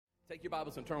Take your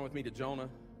Bibles and turn with me to Jonah.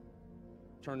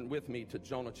 Turn with me to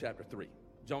Jonah chapter 3.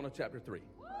 Jonah chapter 3.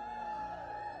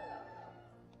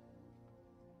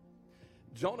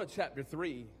 Jonah chapter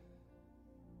 3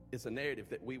 is a narrative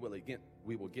that we will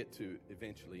get to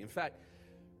eventually. In fact,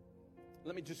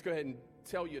 let me just go ahead and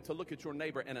tell you to look at your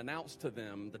neighbor and announce to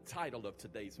them the title of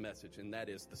today's message, and that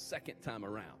is The Second Time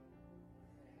Around.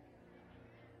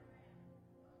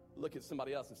 Look at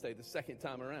somebody else and say, the second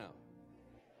time around.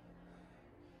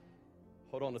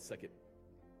 Hold on a second.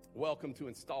 Welcome to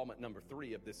installment number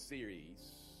 3 of this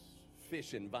series,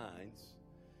 Fish and Vines.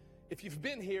 If you've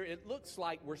been here, it looks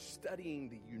like we're studying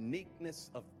the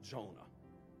uniqueness of Jonah.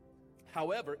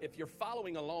 However, if you're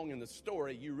following along in the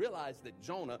story, you realize that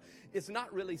Jonah is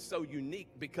not really so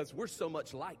unique because we're so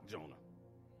much like Jonah.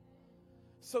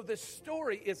 So this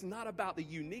story is not about the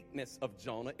uniqueness of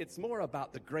Jonah. It's more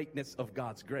about the greatness of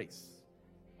God's grace.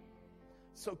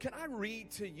 So can I read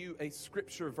to you a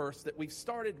scripture verse that we've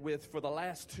started with for the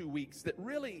last 2 weeks that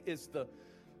really is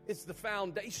the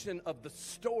foundation of the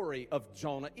story of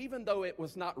Jonah, even though it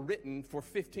was not written for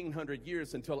 1,500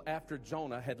 years until after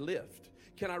Jonah had lived.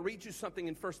 Can I read you something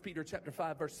in 1 Peter chapter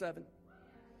 5, verse 7?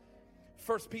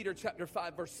 1 Peter chapter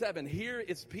 5, verse 7. Here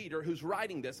is Peter who's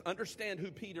writing this. Understand who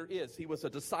Peter is. He was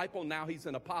a disciple, now he's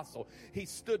an apostle. He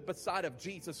stood beside of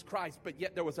Jesus Christ, but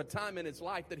yet there was a time in his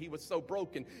life that he was so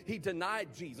broken. He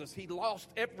denied Jesus. He lost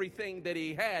everything that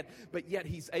he had, but yet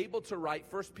he's able to write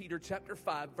 1 Peter chapter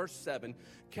 5, verse 7.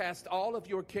 Cast all of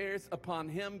your cares upon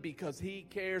him because he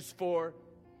cares for.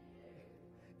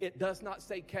 It does not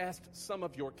say cast some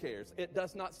of your cares. It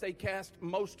does not say cast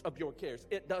most of your cares.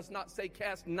 It does not say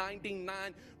cast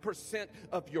 99%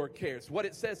 of your cares. What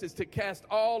it says is to cast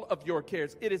all of your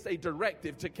cares. It is a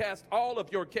directive to cast all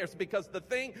of your cares because the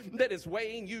thing that is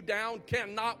weighing you down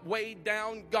cannot weigh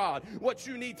down God. What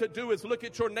you need to do is look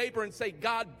at your neighbor and say,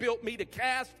 God built me to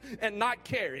cast and not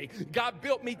carry. God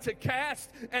built me to cast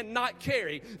and not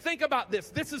carry. Think about this.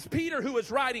 This is Peter who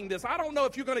is writing this. I don't know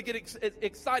if you're going to get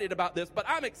excited about this, but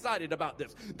I'm excited about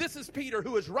this. This is Peter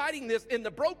who is writing this in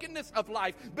the brokenness of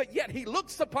life, but yet he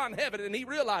looks upon heaven and he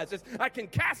realizes I can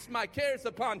cast my cares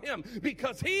upon him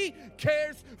because he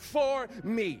cares for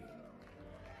me.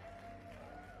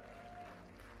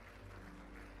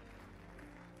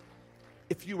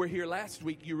 If you were here last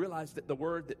week, you realized that the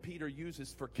word that Peter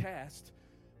uses for cast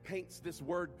paints this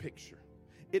word picture.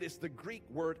 It is the Greek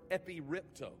word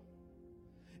epiripto.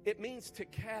 It means to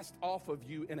cast off of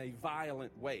you in a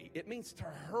violent way. It means to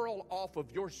hurl off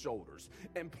of your shoulders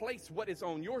and place what is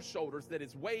on your shoulders that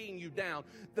is weighing you down,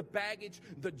 the baggage,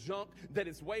 the junk that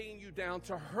is weighing you down,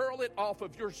 to hurl it off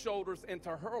of your shoulders and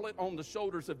to hurl it on the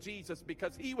shoulders of Jesus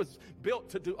because he was built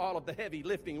to do all of the heavy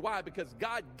lifting. Why? Because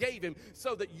God gave him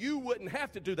so that you wouldn't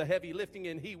have to do the heavy lifting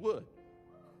and he would.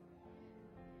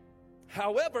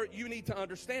 However, you need to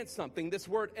understand something. This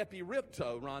word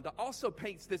epiripto, Rhonda, also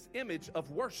paints this image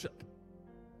of worship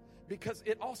because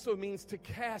it also means to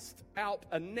cast out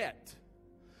a net.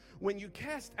 When you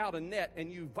cast out a net and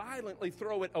you violently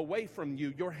throw it away from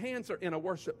you, your hands are in a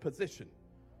worship position.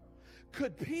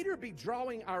 Could Peter be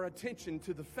drawing our attention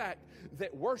to the fact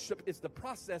that worship is the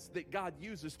process that God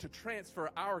uses to transfer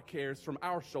our cares from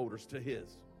our shoulders to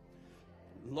his?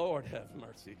 Lord have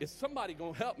mercy. Is somebody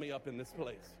going to help me up in this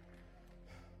place?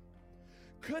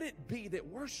 Could it be that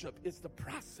worship is the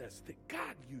process that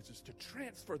God uses to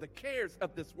transfer the cares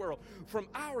of this world from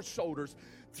our shoulders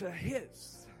to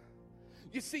his?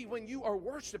 You see, when you are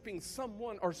worshiping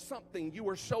someone or something, you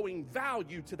are showing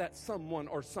value to that someone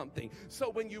or something. So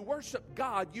when you worship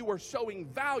God, you are showing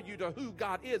value to who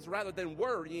God is rather than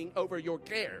worrying over your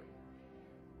care.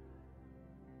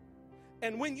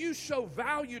 And when you show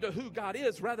value to who God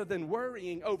is rather than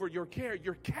worrying over your care,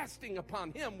 you're casting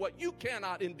upon him what you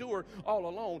cannot endure all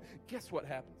alone. Guess what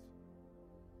happens?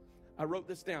 I wrote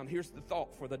this down. Here's the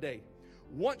thought for the day.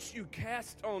 Once you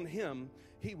cast on him,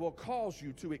 he will cause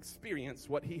you to experience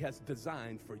what he has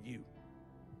designed for you.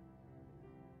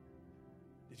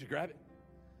 Did you grab it?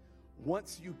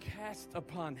 Once you cast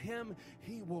upon him,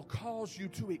 he will cause you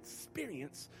to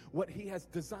experience what he has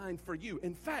designed for you.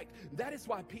 In fact, that is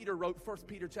why Peter wrote 1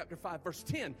 Peter chapter 5, verse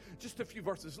 10. Just a few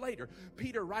verses later,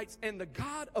 Peter writes, and the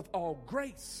God of all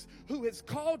grace, who has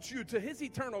called you to his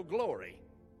eternal glory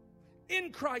in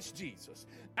Christ Jesus,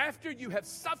 after you have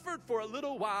suffered for a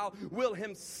little while, will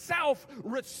himself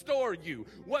restore you.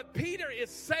 What Peter is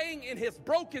saying in his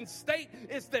broken state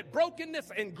is that brokenness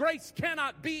and grace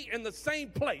cannot be in the same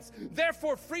place.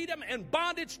 Therefore, freedom and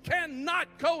bondage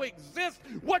cannot coexist.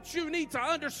 What you need to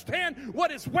understand,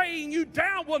 what is weighing you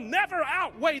down will never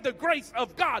outweigh the grace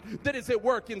of God that is at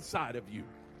work inside of you.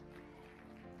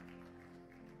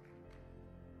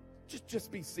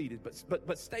 Just be seated,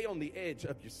 but stay on the edge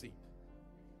of your seat.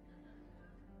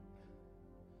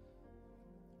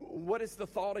 What is the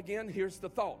thought again? Here's the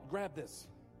thought. Grab this.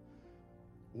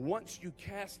 Once you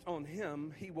cast on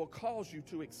him, he will cause you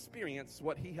to experience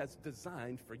what he has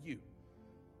designed for you.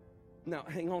 Now,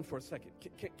 hang on for a second.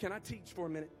 Can I teach for a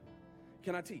minute?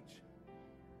 Can I teach?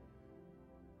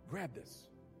 Grab this.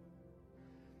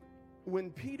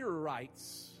 When Peter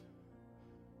writes,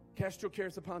 cast your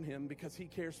cares upon him because he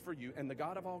cares for you, and the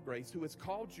God of all grace, who has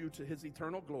called you to his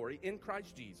eternal glory in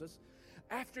Christ Jesus,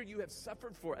 after you have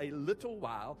suffered for a little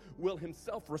while, will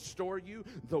himself restore you.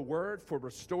 The word for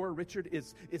restore, Richard,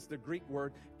 is the Greek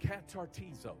word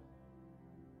katartizo.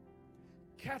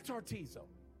 Katartizo.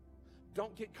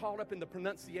 Don't get caught up in the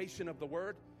pronunciation of the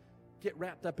word. Get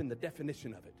wrapped up in the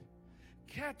definition of it.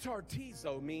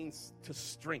 Katartizo means to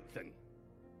strengthen.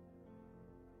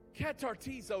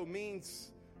 Katartizo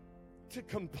means to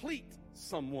complete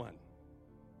someone.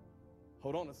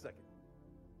 Hold on a second.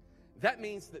 That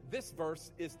means that this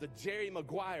verse is the Jerry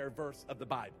Maguire verse of the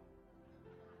Bible.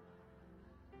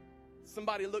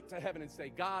 Somebody look to heaven and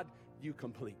say, God, you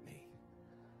complete me.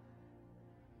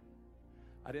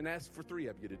 I didn't ask for 3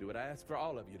 of you to do it. I asked for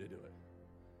all of you to do it.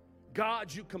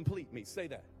 God, you complete me. Say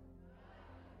that.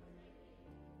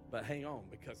 But hang on,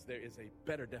 because there is a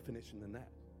better definition than that.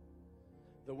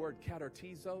 The word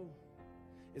katartizo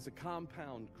is a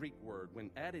compound Greek word.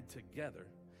 When added together,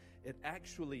 it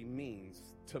actually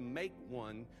means to make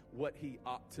one what he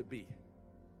ought to be.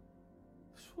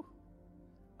 Whew.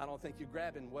 I don't think you're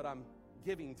grabbing what I'm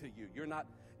giving to you. You're not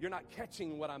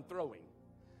catching what I'm throwing.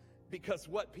 Because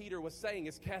what Peter was saying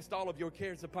is cast all of your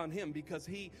cares upon him because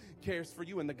he cares for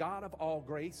you. And the God of all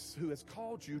grace, who has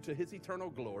called you to his eternal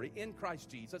glory in Christ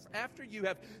Jesus, after you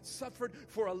have suffered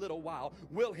for a little while,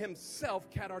 will himself,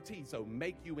 katartizo,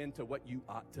 make you into what you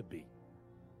ought to be.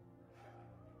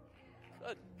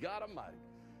 Good God Almighty.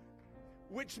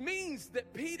 Which means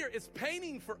that Peter is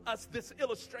painting for us this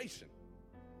illustration.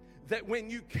 That when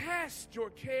you cast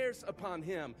your cares upon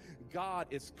him, God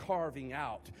is carving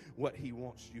out what he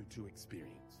wants you to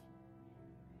experience.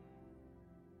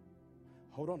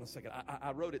 Hold on a second.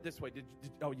 I wrote it this way.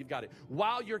 Oh, you've got it.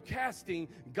 While you're casting,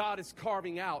 God is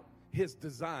carving out his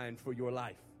design for your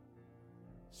life.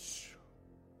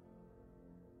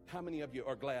 How many of you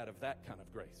are glad of that kind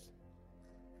of grace?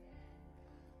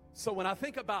 So when I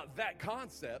think about that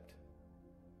concept,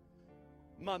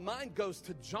 my mind goes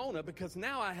to Jonah, because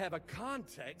now I have a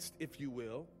context, if you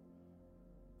will,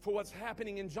 for what's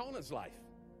happening in Jonah's life.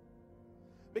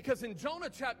 Because in Jonah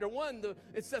chapter 1,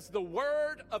 it says, the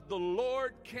word of the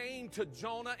Lord came to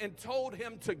Jonah and told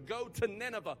him to go to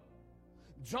Nineveh.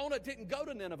 Jonah didn't go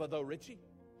to Nineveh, though, Richie.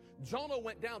 Jonah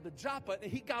went down to Joppa,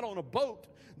 and he got on a boat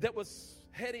that was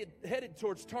headed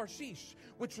towards Tarshish,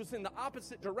 which was in the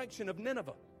opposite direction of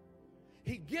Nineveh.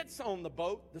 He gets on the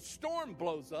boat, the storm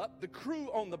blows up, the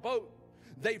crew on the boat,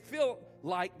 they feel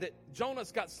like that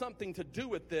Jonah's got something to do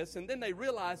with this, and then they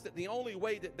realize that the only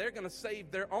way that they're going to save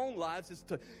their own lives is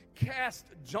to cast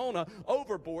Jonah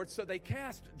overboard. So they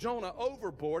cast Jonah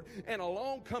overboard, and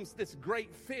along comes this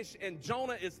great fish, and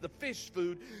Jonah is the fish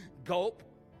food. Gulp.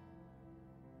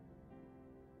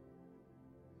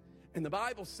 And the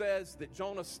Bible says that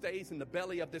Jonah stays in the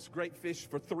belly of this great fish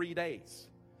for 3 days.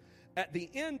 At the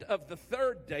end of the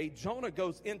 3rd day, Jonah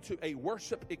goes into a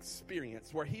worship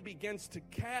experience where he begins to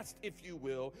cast, if you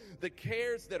will, the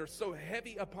cares that are so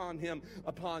heavy upon him,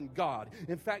 upon God.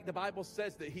 In fact, the Bible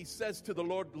says that he says to the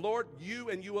Lord, Lord,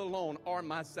 you and you alone are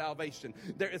my salvation.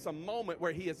 There is a moment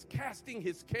where he is casting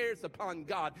his cares upon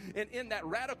God. And in that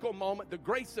radical moment, the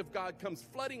grace of God comes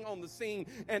flooding on the scene,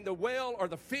 and the whale or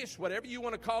the fish, whatever you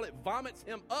want to call it, vomits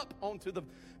him up onto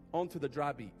the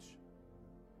dry beach.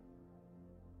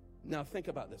 Now think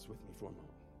about this with me for a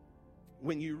moment.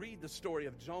 When you read the story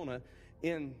of Jonah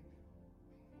in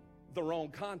the wrong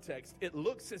context, it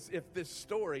looks as if this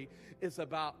story is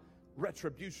about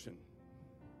retribution.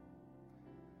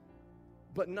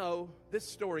 But no, this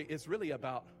story is really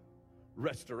about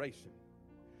restoration.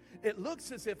 It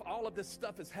looks as if all of this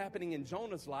stuff is happening in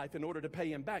Jonah's life in order to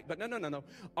pay him back. But no.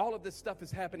 All of this stuff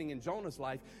is happening in Jonah's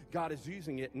life. God is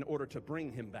using it in order to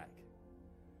bring him back,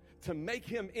 to make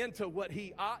him into what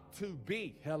he ought to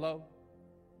be. Hello?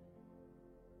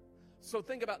 So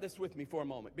think about this with me for a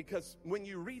moment, because when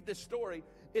you read this story,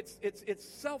 it's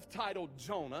self-titled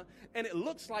Jonah, and it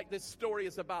looks like this story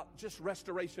is about just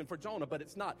restoration for Jonah, but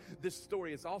it's not. This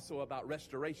story is also about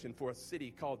restoration for a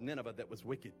city called Nineveh that was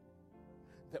wicked,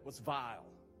 that was vile,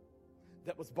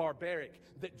 that was barbaric,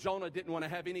 that Jonah didn't want to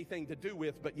have anything to do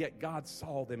with, but yet God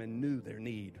saw them and knew their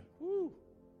need. Woo.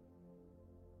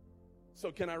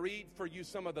 So can I read for you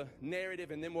some of the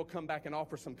narrative, and then we'll come back and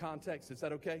offer some context? Is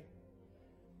that okay?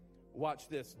 Watch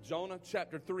this. Jonah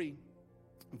chapter 3,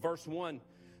 verse 1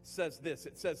 says this.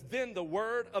 It says, "Then the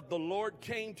word of the Lord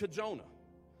came to Jonah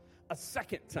a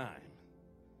second time."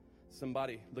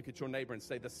 Somebody look at your neighbor and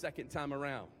say, the second time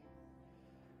around.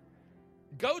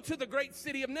 "Go to the great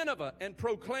city of Nineveh and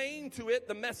proclaim to it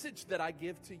the message that I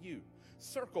give to you."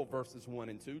 Circle verses 1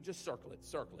 and 2. Just circle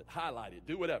it, highlight it,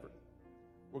 do whatever.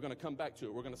 We're going to come back to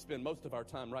it. We're going to spend most of our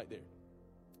time right there.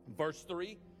 Verse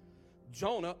 3,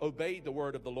 Jonah obeyed the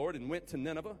word of the Lord and went to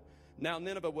Nineveh. Now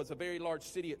Nineveh was a very large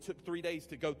city. It took 3 days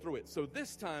to go through it. So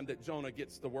this time that Jonah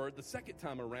gets the word, the second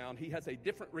time around, he has a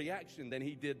different reaction than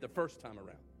he did the first time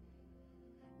around.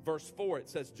 Verse 4, it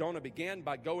says, "Jonah began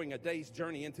by going a day's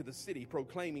journey into the city,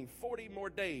 proclaiming 40 more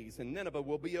days, and Nineveh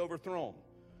will be overthrown.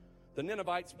 The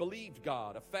Ninevites believed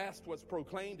God. A fast was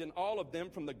proclaimed, and all of them,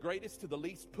 from the greatest to the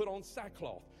least, put on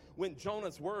sackcloth. When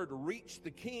Jonah's word reached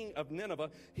the king of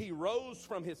Nineveh, he rose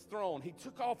from his throne. He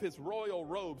took off his royal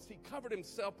robes. He covered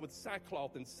himself with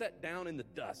sackcloth and sat down in the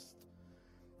dust.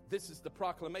 This is the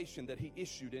proclamation that he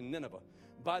issued in Nineveh.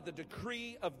 By the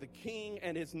decree of the king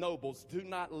and his nobles, do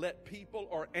not let people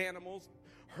or animals,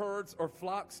 herds or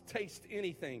flocks taste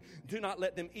anything. Do not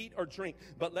let them eat or drink,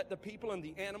 but let the people and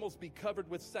the animals be covered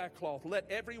with sackcloth.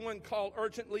 Let everyone call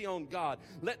urgently on God.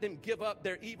 Let them give up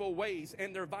their evil ways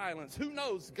and their violence. Who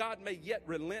knows, God may yet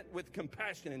relent with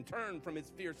compassion and turn from his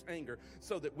fierce anger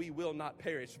so that we will not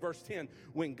perish." Verse 10,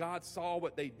 "When God saw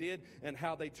what they did and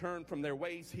how they turned from their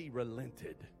ways, he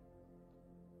relented."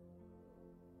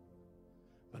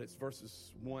 But it's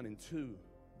verses 1 and 2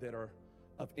 that are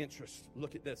of interest.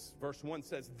 Look at this. Verse 1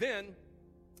 says, "Then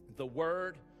the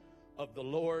word of the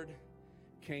Lord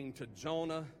came to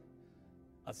Jonah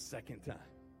a second time."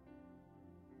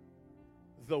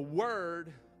 The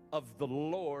word of the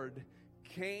Lord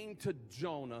came to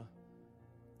Jonah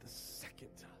the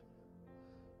second time.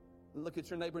 Look at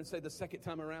your neighbor and say, the second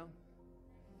time around.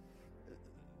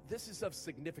 This is of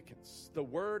significance. The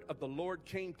word of the Lord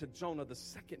came to Jonah the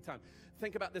second time.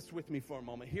 Think about this with me for a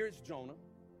moment. Here's Jonah.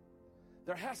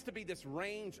 There has to be this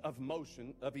range of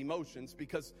emotions,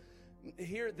 because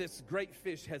here this great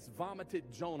fish has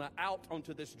vomited Jonah out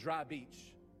onto this dry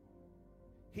beach.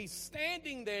 He's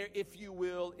standing there, if you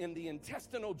will, in the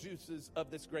intestinal juices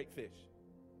of this great fish.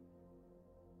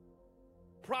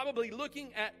 Probably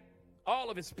looking at all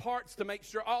of his parts to make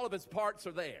sure all of his parts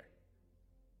are there.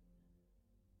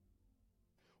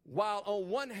 While on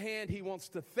one hand, he wants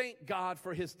to thank God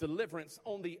for his deliverance,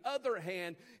 on the other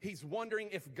hand, he's wondering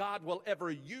if God will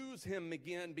ever use him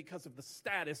again because of the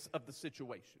status of the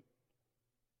situation.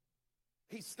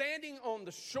 He's standing on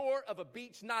the shore of a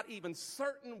beach, not even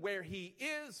certain where he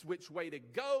is, which way to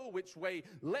go, which way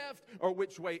left, or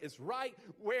which way is right.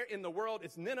 Where in the world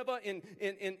is Nineveh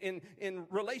in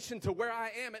relation to where I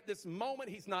am at this moment?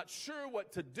 He's not sure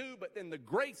what to do, but then the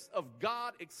grace of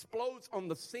God explodes on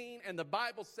the scene, and the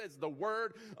Bible says the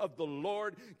word of the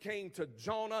Lord came to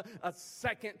Jonah a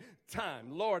second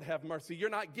time. Lord have mercy. You're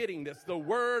not getting this. The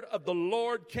word of the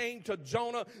Lord came to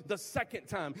Jonah the second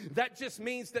time. That just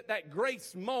means that grace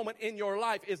moment in your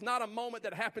life is not a moment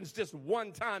that happens just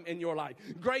one time in your life.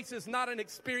 Grace is not an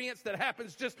experience that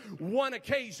happens just one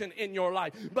occasion in your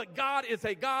life. But God is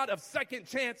a God of second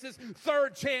chances,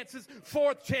 third chances,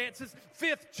 fourth chances,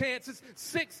 fifth chances,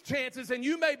 sixth chances. And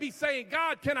you may be saying,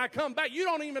 God, can I come back? You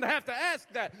don't even have to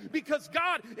ask that, because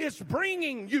God is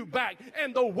bringing you back.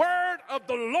 And the word of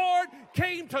the Lord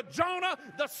came to Jonah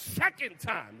the second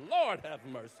time. Lord have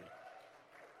mercy.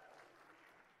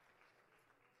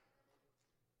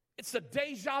 It's a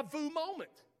deja vu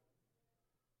moment.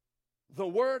 The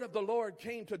word of the Lord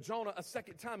came to Jonah a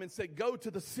second time and said, "Go to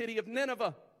the city of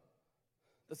Nineveh."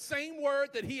 The same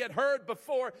word that he had heard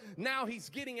before, now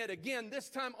he's getting it again, this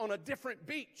time on a different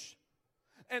beach.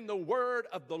 And the word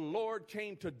of the Lord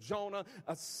came to Jonah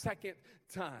a second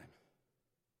time.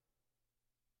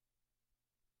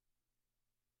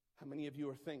 How many of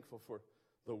you are thankful for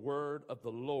the word of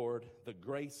the Lord, the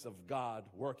grace of God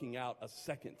working out a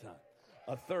second time?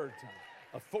 A third time,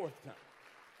 a fourth time.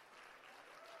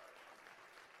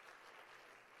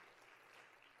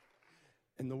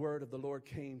 And the word of the Lord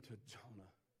came to Jonah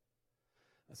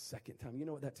a second time. You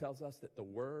know what that tells us? That the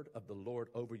word of the Lord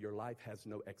over your life has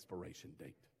no expiration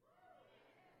date.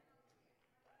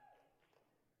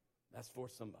 That's for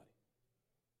somebody.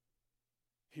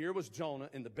 Here was Jonah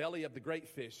in the belly of the great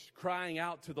fish, crying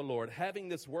out to the Lord, having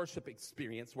this worship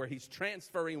experience where he's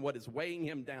transferring what is weighing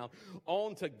him down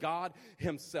onto God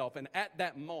himself. And at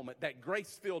that moment, that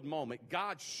grace-filled moment,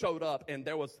 God showed up, and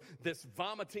there was this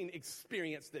vomiting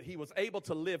experience that he was able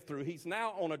to live through. He's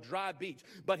now on a dry beach,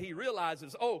 but he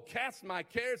realizes, oh, cast my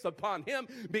cares upon him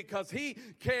because he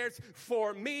cares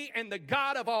for me. And the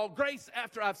God of all grace,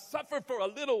 after I've suffered for a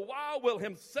little while, will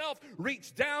himself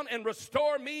reach down and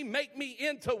restore me, make me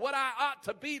into what I ought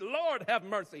to be. Lord, have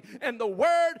mercy. And the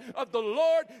word of the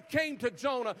Lord came to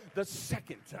Jonah the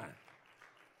second time.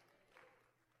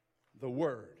 The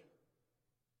word.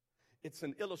 It's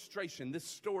an illustration. This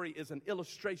story is an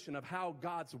illustration of how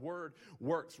God's word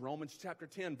works. Romans chapter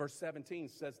 10, verse 17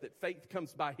 says that faith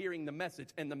comes by hearing the message,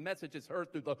 and the message is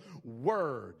heard through the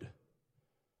word.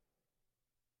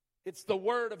 It's the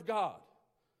word of God.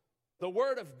 The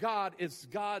word of God is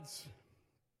God's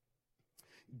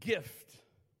gift,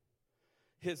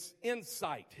 his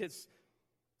insight, his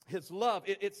love.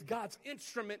 It's God's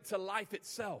instrument to life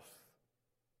itself.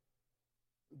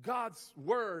 God's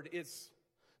word is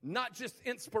not just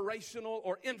inspirational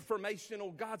or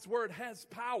informational. God's word has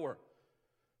power.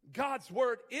 God's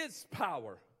word is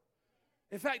power.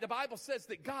 In fact, the Bible says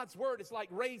that God's word is like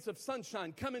rays of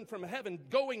sunshine coming from heaven,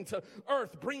 going to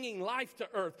earth, bringing life to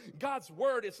earth. God's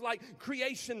word is like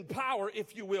creation power,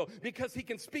 if you will, because he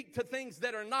can speak to things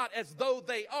that are not as though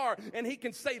they are, and he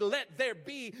can say, let there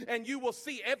be, and you will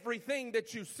see everything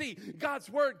that you see. God's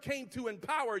word came to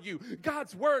empower you.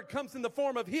 God's word comes in the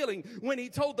form of healing when he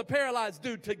told the paralyzed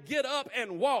dude to get up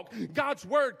and walk. God's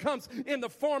word comes in the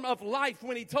form of life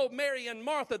when he told Mary and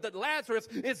Martha that Lazarus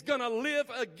is going to live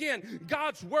again.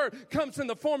 God's word comes in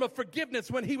the form of forgiveness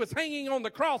when he was hanging on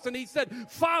the cross and he said,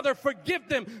 Father, forgive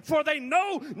them, for they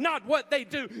know not what they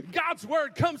do. God's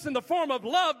word comes in the form of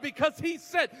love because he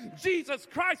said Jesus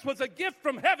Christ was a gift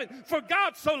from heaven. For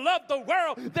God so loved the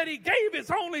world that he gave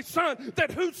his only son, that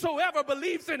whosoever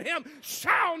believes in him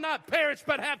shall not perish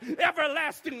but have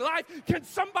everlasting life. Can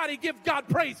somebody give God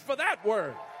praise for that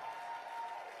word?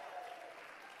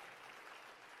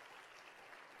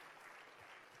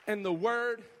 And the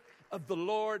word of the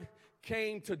Lord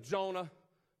came to Jonah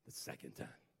the second time.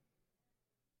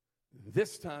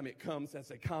 This time it comes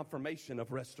as a confirmation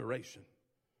of restoration.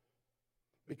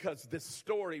 Because this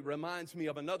story reminds me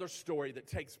of another story that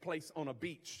takes place on a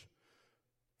beach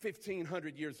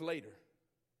 1,500 years later,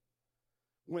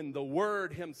 when the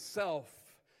Word himself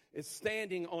is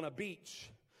standing on a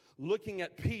beach looking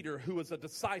at Peter, who is a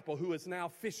disciple who is now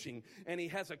fishing, and he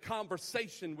has a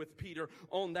conversation with Peter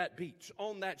on that beach,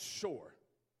 on that shore.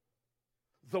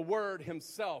 The Word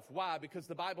himself. Why? Because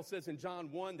the Bible says in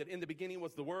John 1 that in the beginning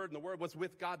was the Word, and the Word was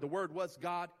with God. The Word was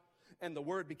God, and the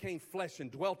Word became flesh and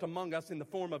dwelt among us in the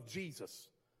form of Jesus.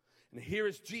 And here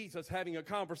is Jesus having a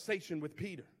conversation with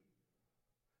Peter.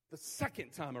 The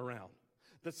second time around,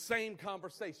 the same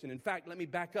conversation. In fact, let me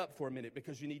back up for a minute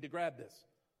because you need to grab this.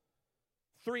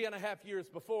 3.5 years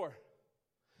before,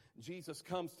 Jesus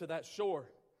comes to that shore.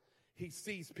 He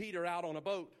sees Peter out on a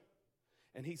boat.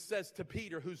 And he says to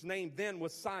Peter, whose name then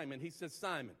was Simon, he says,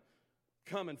 Simon,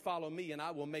 come and follow me, and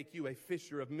I will make you a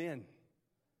fisher of men.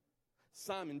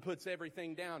 Simon puts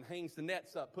everything down, hangs the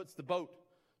nets up, puts the boat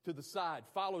to the side,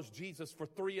 follows Jesus for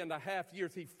 3.5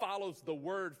 years. He follows the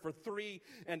word for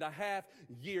 3.5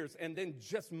 years. And then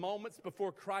just moments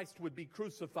before Christ would be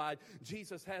crucified,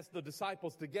 Jesus has the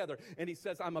disciples together, and he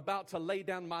says, I'm about to lay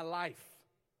down my life.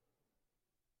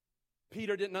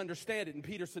 Peter didn't understand it, and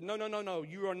Peter said, no,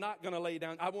 you are not going to lay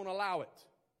down. I won't allow it.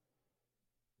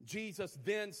 Jesus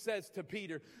then says to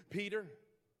Peter, Peter,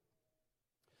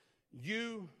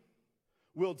 you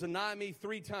will deny me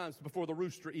 3 times before the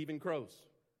rooster even crows.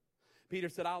 Peter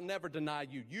said, I'll never deny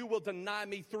you. You will deny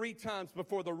me 3 times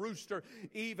before the rooster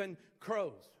even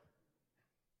crows.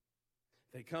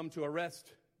 They come to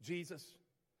arrest Jesus.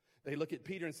 They look at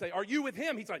Peter and say, are you with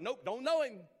him? He's like, nope, don't know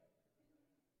him.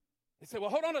 They say,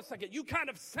 well, hold on a second. You kind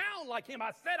of sound like him.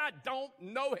 I said I don't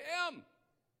know him.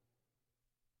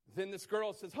 Then this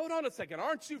girl says, hold on a second.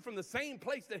 Aren't you from the same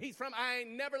place that he's from? I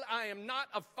am not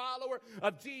a follower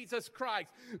of Jesus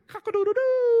Christ.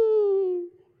 Cock-a-doodle-doo.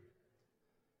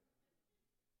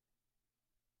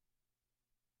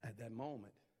 At that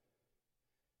moment,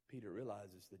 Peter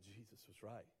realizes that Jesus was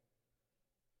right.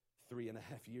 3.5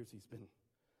 years he's been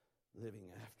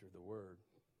living after the word.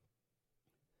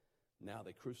 Now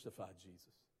they crucified Jesus.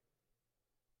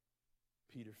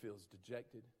 Peter feels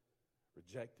dejected,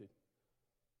 rejected,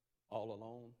 all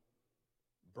alone,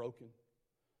 broken.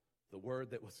 The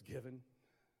word that was given,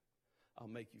 I'll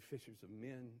make you fishers of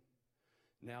men,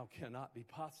 now cannot be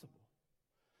possible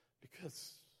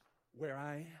because where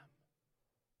I am,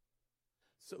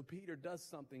 So Peter does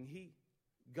something. He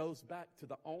goes back to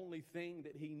the only thing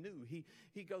that he knew.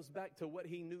 He goes back to what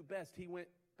he knew best. He went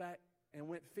back and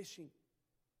went fishing.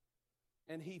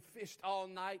 And he fished all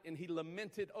night, and he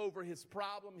lamented over his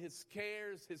problem, his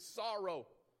cares, his sorrow,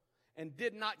 and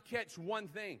did not catch one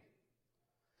thing.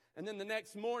 And then the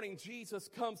next morning, Jesus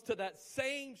comes to that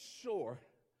same shore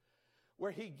where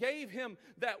he gave him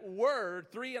that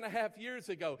word 3.5 years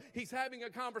ago. He's having a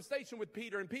conversation with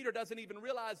Peter, and Peter doesn't even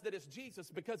realize that it's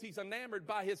Jesus because he's enamored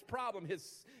by his problem,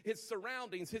 his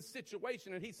surroundings, his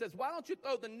situation. And he says, why don't you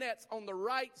throw the nets on the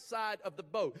right side of the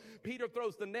boat? Peter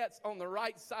throws the nets on the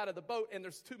right side of the boat, and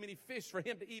there's too many fish for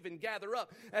him to even gather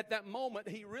up. At that moment,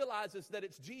 he realizes that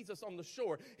it's Jesus on the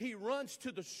shore. He runs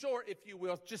to the shore, if you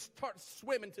will, just starts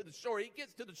swimming to the shore. He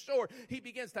gets to the shore. He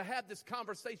begins to have this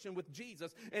conversation with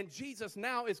Jesus, and Jesus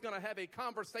now is going to have a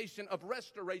conversation of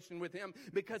restoration with him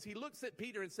because he looks at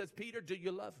Peter and says, Peter, do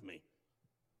you love me?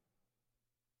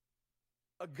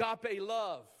 Agape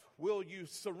love. Will you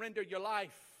surrender your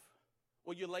life?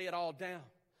 Will you lay it all down?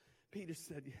 Peter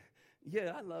said,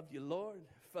 yeah, I love you, Lord.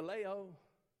 Phileo,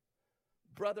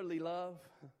 brotherly love.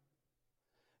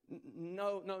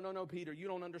 No, Peter, you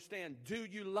don't understand. Do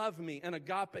you love me? An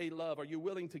agape love. Are you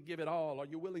willing to give it all? Are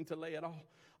you willing to lay it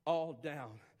all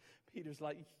down? Peter's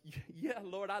like, yeah,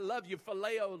 Lord, I love you.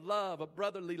 Phileo love, a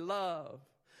brotherly love.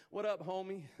 What up,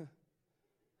 homie?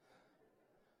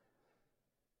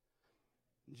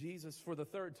 Jesus, for the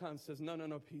third time, says, no,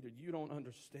 Peter, you don't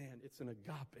understand. It's an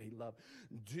agape love.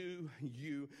 Do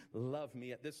you love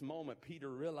me? At this moment, Peter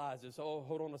realizes, oh,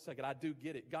 hold on a second. I do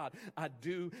get it. God, I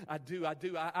do.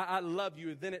 I love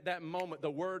you. Then at that moment, the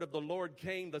word of the Lord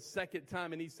came the second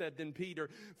time, and he said, then Peter,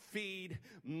 feed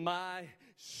my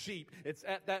sheep. It's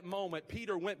at that moment,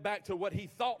 Peter went back to what he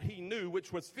thought he knew,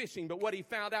 which was fishing. But what he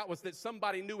found out was that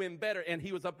somebody knew him better, and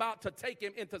he was about to take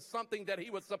him into something that he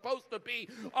was supposed to be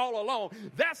all along.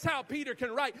 That's how Peter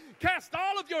can write, cast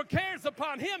all of your cares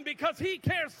upon him because he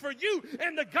cares for you.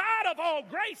 And the God of all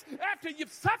grace, after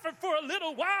you've suffered for a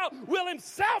little while, will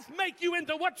himself make you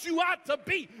into what you ought to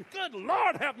be. Good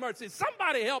Lord, have mercy.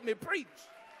 Somebody help me preach.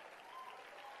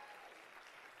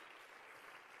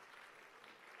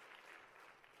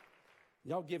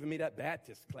 Y'all giving me that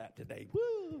Baptist clap today.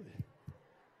 Woo!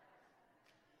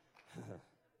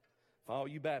 For all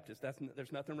you Baptists,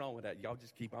 there's nothing wrong with that. Y'all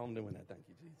just keep on doing that. Thank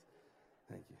you, Jesus.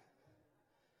 Thank you.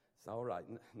 It's all right.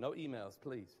 No emails,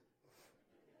 please.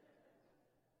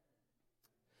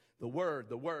 The word.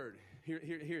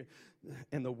 Here.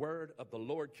 And the word of the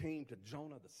Lord came to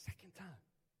Jonah the second time.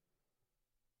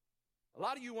 A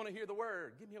lot of you want to hear the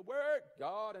word. Give me a word.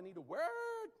 God, I need a word.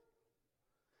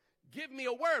 Give me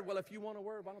a word. Well, if you want a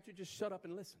word, why don't you just shut up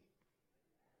and listen?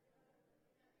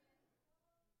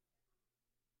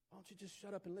 Why don't you just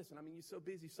shut up and listen? I mean, you're so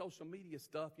busy social media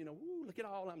stuff, you know, woo, look at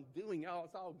all I'm doing, y'all.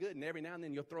 It's all good. And every now and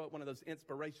then you'll throw up one of those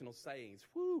inspirational sayings.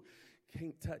 Woo,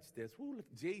 can't touch this. Woo,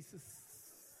 look, Jesus.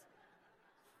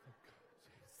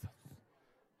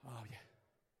 Oh, yeah.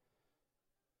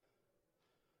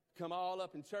 Come all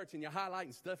up in church and you're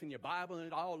highlighting stuff in your Bible and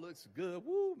it all looks good.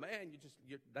 Woo, man,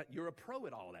 you're a pro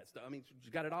at all that stuff. I mean, you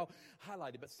got it all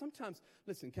highlighted. But sometimes,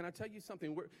 listen, can I tell you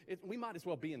something? We might as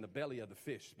well be in the belly of the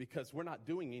fish because we're not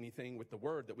doing anything with the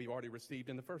word that we've already received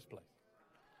in the first place.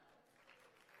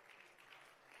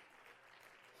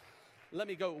 Let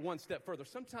me go one step further.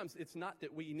 Sometimes it's not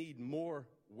that we need more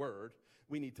word.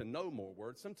 We need to know more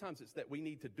word. Sometimes it's that we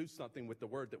need to do something with the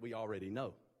word that we already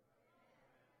know.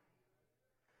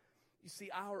 You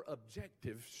see, our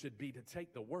objective should be to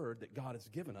take the word that God has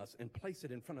given us and place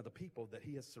it in front of the people that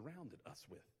he has surrounded us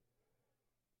with.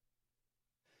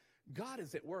 God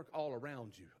is at work all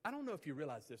around you. I don't know if you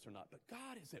realize this or not, but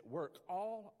God is at work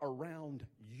all around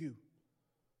you.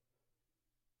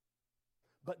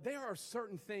 But there are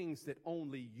certain things that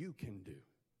only you can do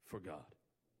for God.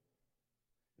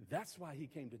 That's why he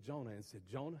came to Jonah and said,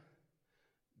 Jonah,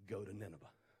 go to Nineveh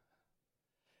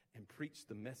and preach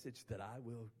the message that I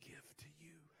will give to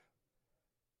you.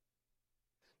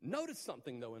 Notice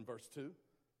something, though, in verse 2.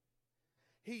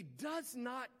 He does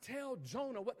not tell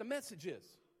Jonah what the message is.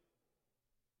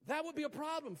 That would be a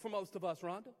problem for most of us,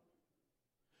 Rhonda.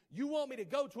 You want me to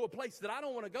go to a place that I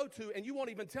don't want to go to, and you won't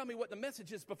even tell me what the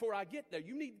message is before I get there.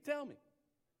 You need to tell me.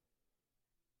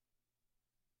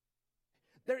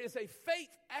 There is a faith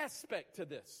aspect to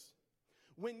this.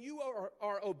 When you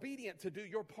are obedient to do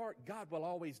your part, God will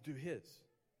always do his.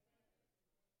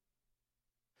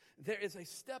 There is a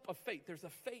step of faith. There's a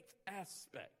faith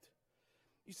aspect.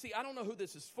 You see, I don't know who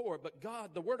this is for, but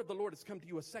God, the word of the Lord has come to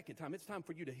you a second time. It's time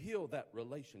for you to heal that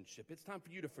relationship. It's time for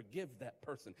you to forgive that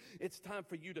person. It's time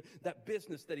for you to, that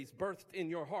business that he's birthed in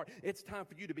your heart, it's time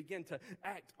for you to begin to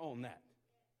act on that.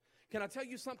 Can I tell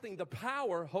you something? The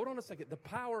power, hold on a second, the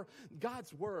power,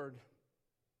 God's word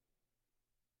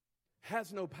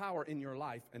has no power in your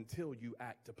life until you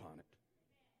act upon it.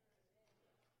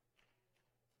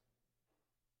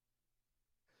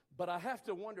 But I have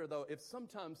to wonder, though, if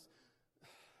sometimes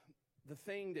the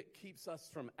thing that keeps us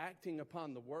from acting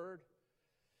upon the word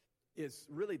is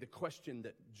really the question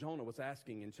that Jonah was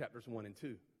asking in chapters 1 and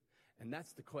 2. And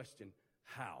that's the question,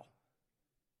 how?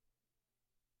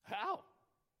 How?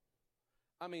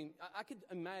 I mean, I could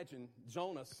imagine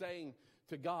Jonah saying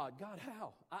to God, God,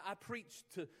 how? I preach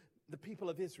to the people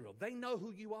of Israel. They know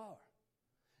who you are.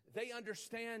 They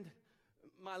understand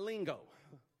my lingo.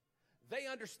 They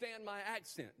understand my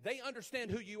accent. They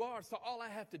understand who you are. So all I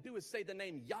have to do is say the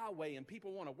name Yahweh and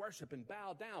people want to worship and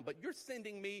bow down. But you're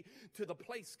sending me to the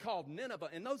place called Nineveh,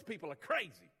 and those people are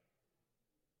crazy.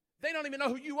 They don't even know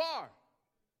who you are.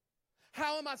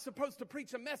 How am I supposed to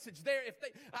preach a message there if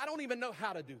I don't even know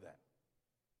how to do that?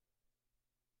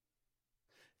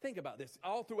 Think about this.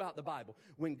 All throughout the Bible,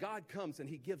 when God comes and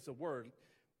he gives a word,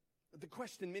 the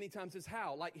question many times is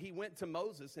how. Like he went to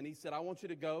Moses and he said, I want you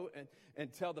to go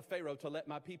and tell the Pharaoh to let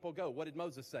my people go. What did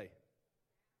Moses say?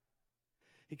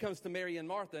 He comes to Mary and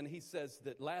Martha and he says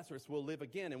that Lazarus will live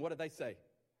again. And what did they say?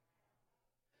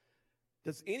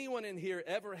 Does anyone in here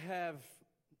ever have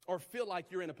or feel like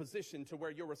you're in a position to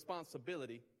where your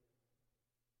responsibility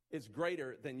is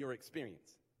greater than your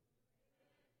experience?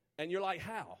 And you're like,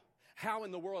 how? How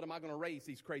in the world am I going to raise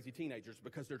these crazy teenagers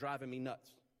because they're driving me nuts?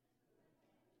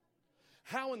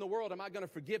 How in the world am I going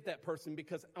to forgive that person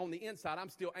because on the inside I'm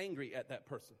still angry at that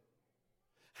person?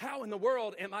 How in the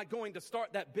world am I going to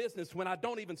start that business when I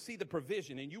don't even see the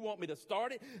provision and you want me to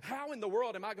start it? How in the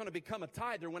world am I going to become a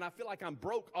tither when I feel like I'm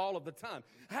broke all of the time?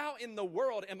 How in the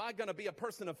world am I going to be a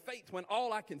person of faith when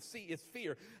all I can see is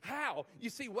fear? How? You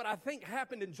see, what I think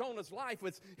happened in Jonah's life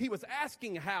was he was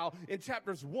asking how in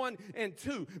chapters 1 and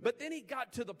 2. But then he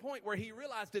got to the point where he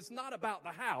realized it's not about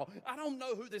the how. I don't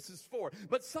know who this is for,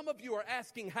 but some of you are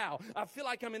asking how. I feel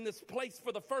like I'm in this place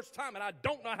for the first time and I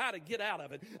don't know how to get out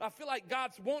of it. I feel like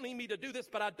God's wanting me to do this,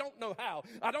 but I don't know how.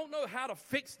 I don't know how to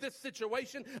fix this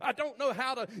situation. I don't know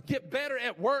how to get better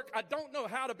at work. I don't know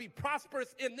how to be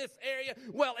prosperous in this area.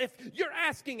 Well, if you're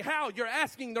asking how, you're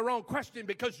asking the wrong question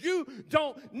because you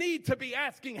don't need to be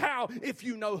asking how if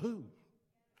you know who.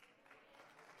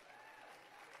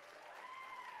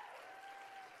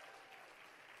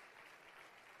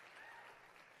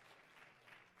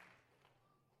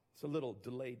 It's a little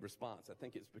delayed response. I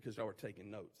think it's because y'all are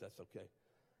taking notes. That's okay.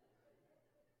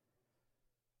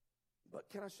 But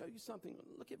can I show you something?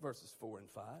 Look at verses 4 and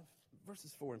 5.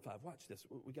 Verses 4 and 5. Watch this.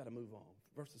 We got to move on.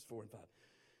 Verses 4 and 5.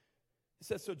 It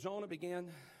says, so Jonah began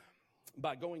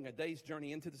by going a day's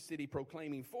journey into the city,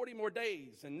 proclaiming 40 more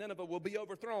days, and Nineveh will be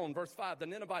overthrown. Verse 5, the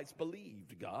Ninevites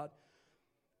believed God.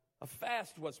 A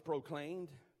fast was proclaimed,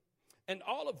 and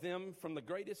all of them, from the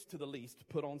greatest to the least,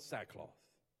 put on sackcloth.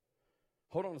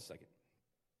 Hold on a second.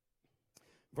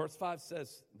 Verse 5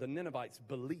 says, the Ninevites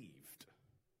believed.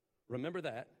 Remember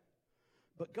that.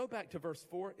 But go back to verse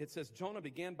 4. It says, Jonah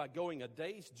began by going a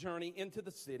day's journey into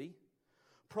the city,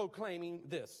 proclaiming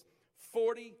this,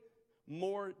 40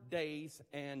 more days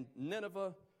and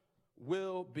Nineveh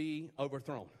will be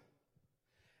overthrown.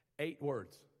 8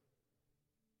 words.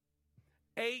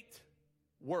 8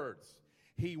 words.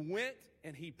 He went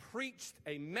and he preached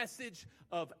a message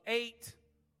of 8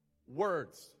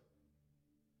 words.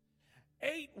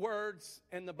 8 words,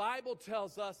 and the Bible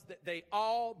tells us that they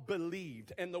all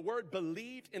believed. And the word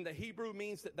believed in the Hebrew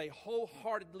means that they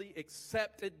wholeheartedly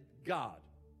accepted God.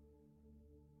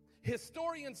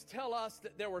 Historians tell us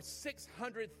that there were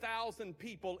 600,000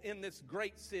 people in this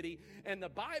great city, and the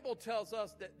Bible tells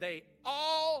us that they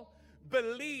all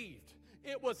believed.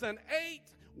 It was an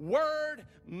 8-word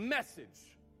message.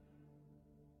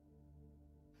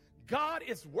 God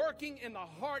is working in the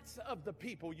hearts of the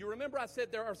people. You remember I said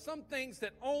there are some things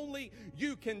that only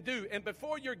you can do. And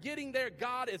before you're getting there,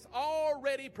 God is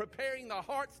already preparing the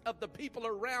hearts of the people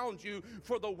around you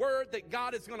for the word that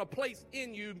God is going to place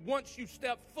in you once you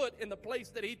step foot in the place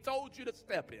that he told you to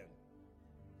step in.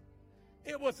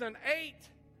 It was an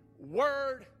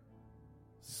 8-word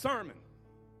sermon.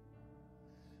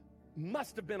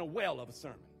 Must have been a whale of a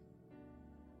sermon.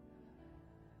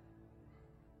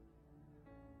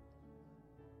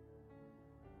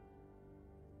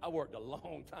 I worked a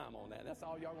long time on that. That's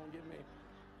all y'all gonna give me.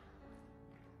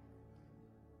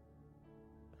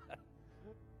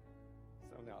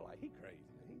 Some of y'all are like, he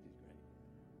crazy.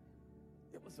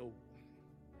 was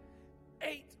a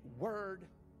 8 words.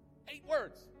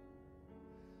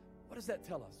 What does that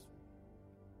tell us?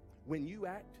 When you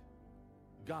act,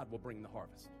 God will bring the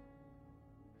harvest.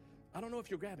 I don't know if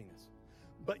you're grabbing this,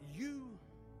 but you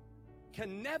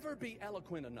can never be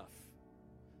eloquent enough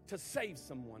to save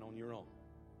someone on your own.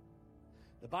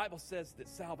 The Bible says that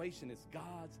salvation is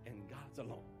God's and God's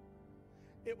alone.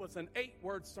 It was an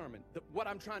 8-word sermon. What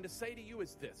I'm trying to say to you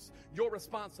is this. Your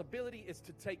responsibility is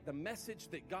to take the message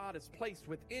that God has placed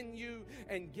within you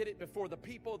and get it before the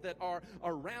people that are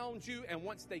around you. And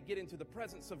once they get into the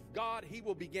presence of God, He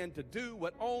will begin to do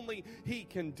what only He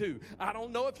can do. I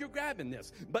don't know if you're grabbing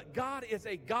this, but God is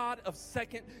a God of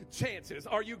second chances.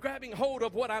 Are you grabbing hold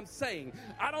of what I'm saying?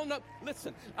 I don't know.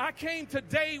 Listen, I came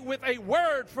today with a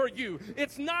word for you.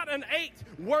 It's not an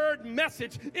 8-word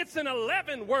message. It's an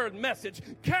 11-word message.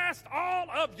 Cast all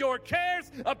of your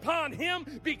cares upon Him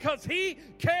because He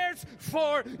cares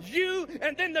for you.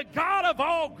 And then the God of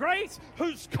all grace,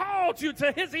 who's called you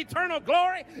to His eternal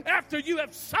glory after you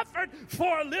have suffered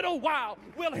for a little while,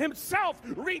 will Himself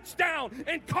reach down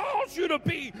and cause you to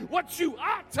be what you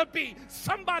ought to be.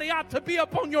 Somebody ought to be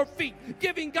up on your feet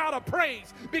giving God a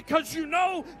praise because you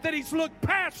know that He's looked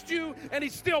past you and He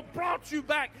still brought you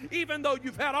back even though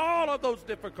you've had all of those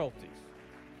difficulties.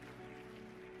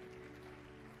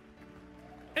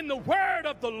 And the word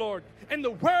of the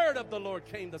Lord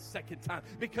came the second time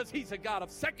because He's a God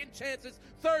of second chances,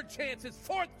 third chances,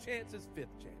 fourth chances,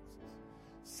 fifth chances,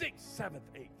 sixth, seventh,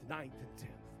 eighth, ninth, and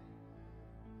 10th.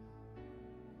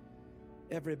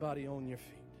 Everybody on your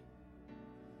feet.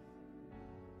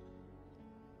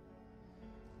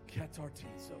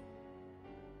 Katartizo.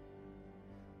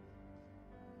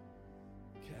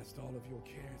 Cast all of your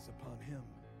cares upon Him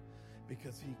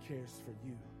because He cares for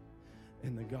you.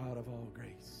 And the God of all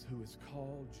grace, who has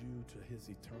called you to His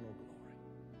eternal glory,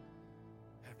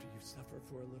 after you've suffered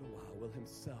for a little while, will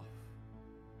Himself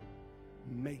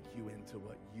make you into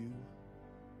what you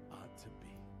ought to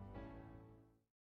be.